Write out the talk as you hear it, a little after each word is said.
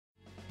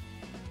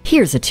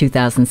Here's a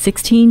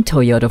 2016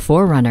 Toyota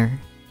 4Runner.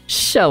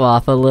 Show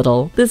off a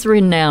little. This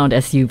renowned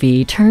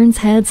SUV turns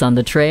heads on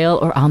the trail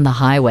or on the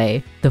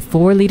highway. The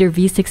 4-liter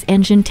V6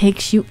 engine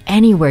takes you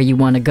anywhere you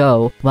want to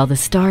go, while the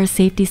STAR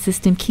safety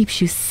system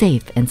keeps you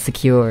safe and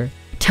secure.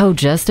 Tow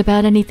just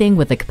about anything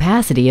with a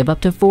capacity of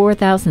up to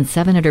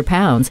 4,700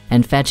 pounds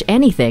and fetch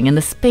anything in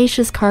the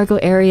spacious cargo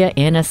area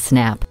in a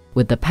snap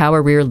with the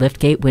power rear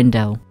liftgate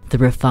window. The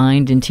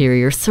refined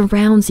interior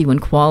surrounds you in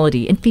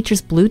quality and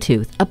features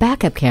Bluetooth, a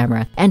backup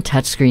camera, and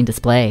touchscreen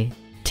display.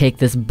 Take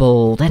this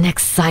bold and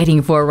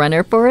exciting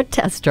 4Runner for a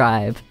test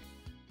drive.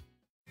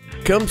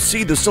 Come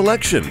see the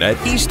selection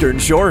at Eastern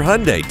Shore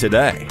Hyundai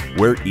today.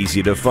 We're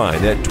easy to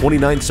find at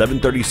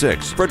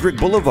 29736 Frederick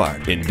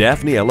Boulevard in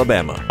Daphne,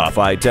 Alabama, off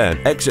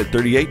I-10, exit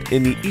 38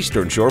 in the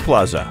Eastern Shore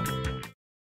Plaza.